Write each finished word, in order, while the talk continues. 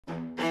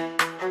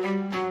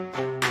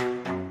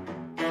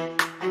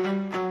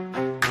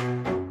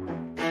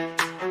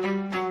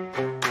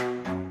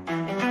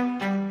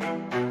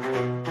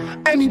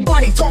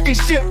Anybody talking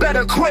shit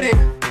better quit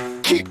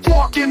it. Keep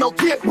walking or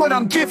get what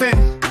I'm giving.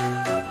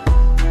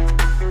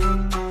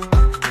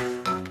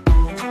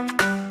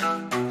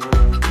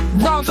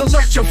 Rhymes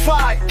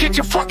electrified, get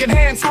your fucking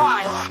hands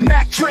high.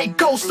 Dre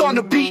Ghost on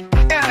the beat,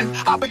 and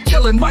I've been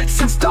killing mics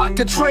since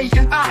Dr. Dre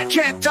and I.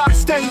 Can't die,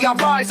 stay, I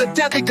rise, a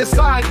deadly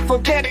design,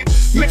 forget it.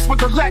 Mixed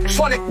with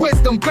electronic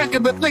wisdom,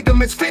 breaking with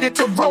ligaments fitted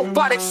to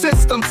robotic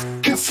systems.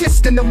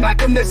 Consistent of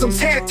mechanisms,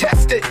 hand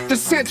tested. The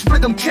sense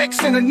rhythm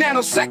kicks in a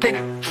nanosecond.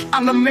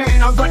 I'm the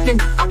man, I'm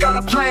running, I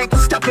got a plan to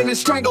step in and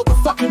strangle the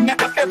fucking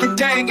neck of every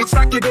gang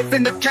executive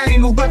in the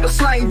game who ever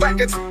slang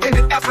records in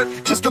an effort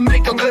just to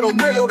make a little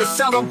meal to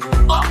sell them.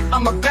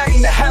 I'ma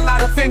bang the hell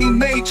out of any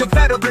major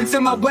veterans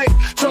in my way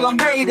till I'm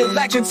made a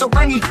legend. So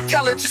any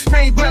killin just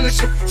made relish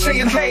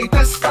saying, hey,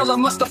 this fella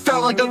must have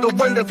fell under the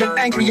weight of an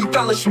angry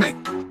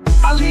embellishment.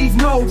 I leave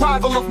no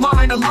rival of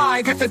mine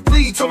alive. If it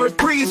bleeds or it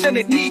breathes, then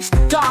it needs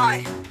to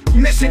die.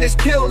 Mission is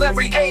kill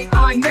every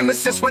AI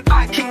nemesis when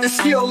I keep the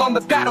skill on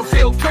the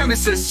battlefield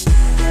premises.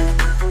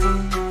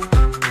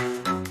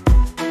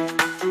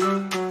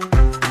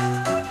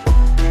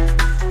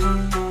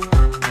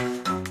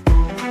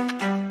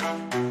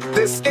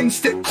 This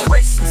instant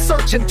twist,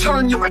 search and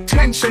turn your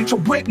attention to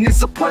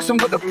witness a person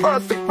with a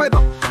perfect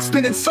rhythm.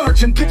 Spinning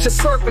surgeon, picture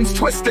serpents,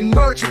 twisting,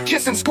 merging,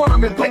 kissing,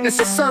 squirming, witness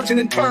a surgeon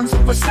in terms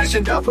of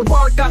precision. The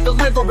word that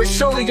deliver is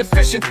surely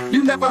efficient.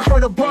 You never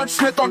heard a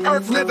wordsmith on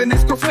earth living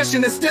as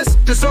proficient as this,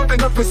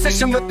 deserving a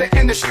position with the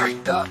industry.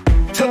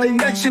 Till they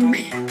mention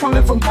me,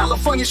 coming from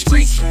California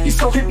streets. He's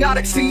so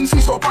hypnotic scenes,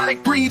 he's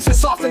robotic breeds.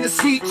 It's often the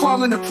seed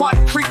crawling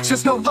aquatic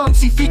creatures. No lungs,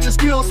 he features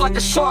skills like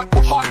a shark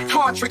with hard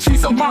cartridge.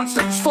 He's a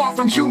monster, he's far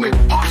from human,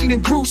 hawking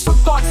and gruesome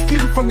thoughts spew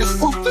from his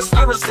ruthless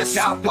lyricist.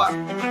 Now what?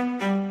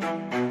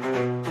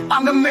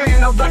 I'm the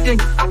man, I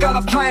reckon, I got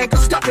a plan to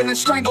step in and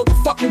strangle the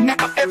fucking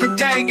neck of every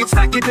gang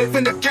executive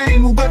in the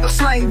game who ever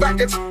slang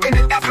records in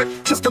an effort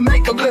just to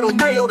make a little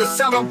meal to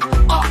sell them.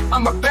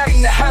 I'ma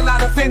bang the hell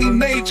out of any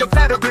major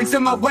veterans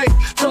in my way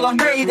till I'm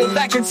made a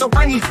legend. So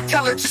any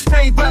killer just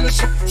made relish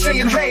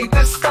saying, hey,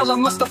 this fella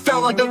must have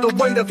fell under the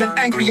weight of an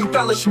angry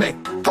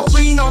embellishment.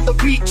 Lean on the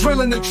beat,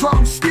 drilling the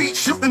drum, speed,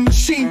 shooting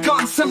machine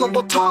gun,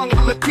 syllable tongue.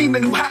 I'm a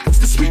demon who happens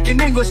to speak in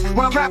English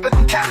when I'm rapping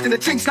and casting the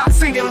jinx, not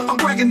singing. I'm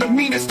bringing the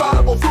meanest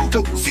audible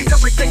voodoo. See,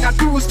 everything I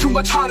do is too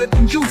much harder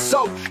than you,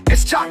 so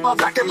it's chop my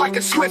record like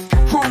it's swift,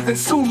 proven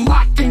soon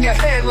locked in your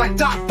head like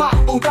Doc Bop,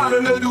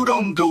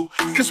 do.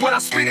 Cause when I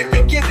spit it,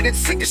 they give it, it's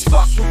sick as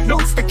fuck.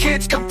 Notes the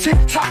kids come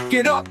tick-tock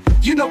it up.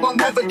 You know I'll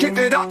never give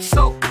it up,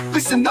 so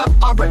listen up,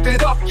 I rip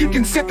it up, you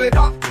can zip it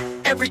up.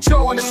 Every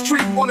Joe on the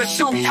street wanna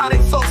show me how they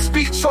flow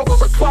speech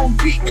over a clone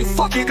beat and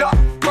fuck it up.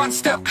 One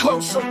step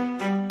closer,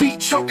 beat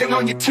choking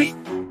on your teeth.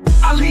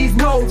 I leave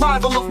no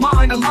rival of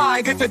mine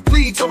alive. If it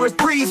bleeds or it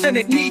breathes, then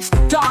it needs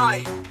to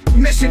die.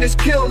 Mission is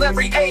kill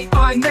every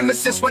AI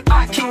nemesis when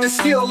I keep the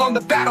skill on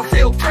the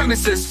battlefield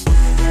premises.